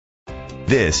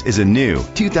This is a new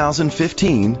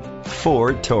 2015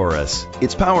 Ford Taurus.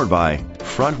 It's powered by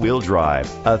front-wheel drive,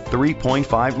 a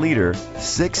 3.5-liter,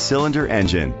 6-cylinder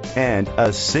engine, and a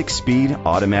 6-speed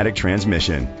automatic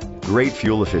transmission. Great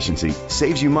fuel efficiency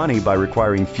saves you money by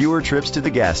requiring fewer trips to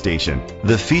the gas station.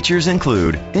 The features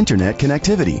include internet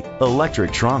connectivity,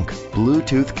 electric trunk,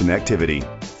 Bluetooth connectivity,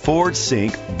 Ford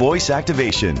Sync voice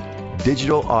activation,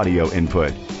 digital audio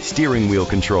input, steering wheel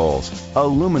controls,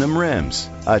 aluminum rims,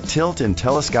 a tilt and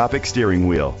telescopic steering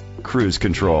wheel, cruise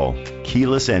control,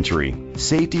 keyless entry.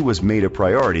 Safety was made a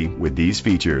priority with these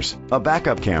features: a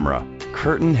backup camera,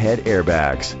 curtain head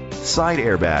airbags, side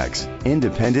airbags,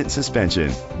 independent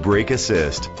suspension, brake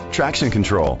assist, traction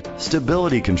control,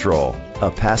 stability control, a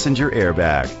passenger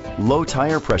airbag, low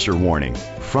tire pressure warning,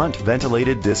 front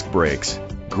ventilated disc brakes.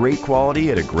 Great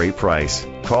quality at a great price.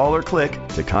 Call or click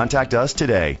to contact us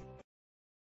today.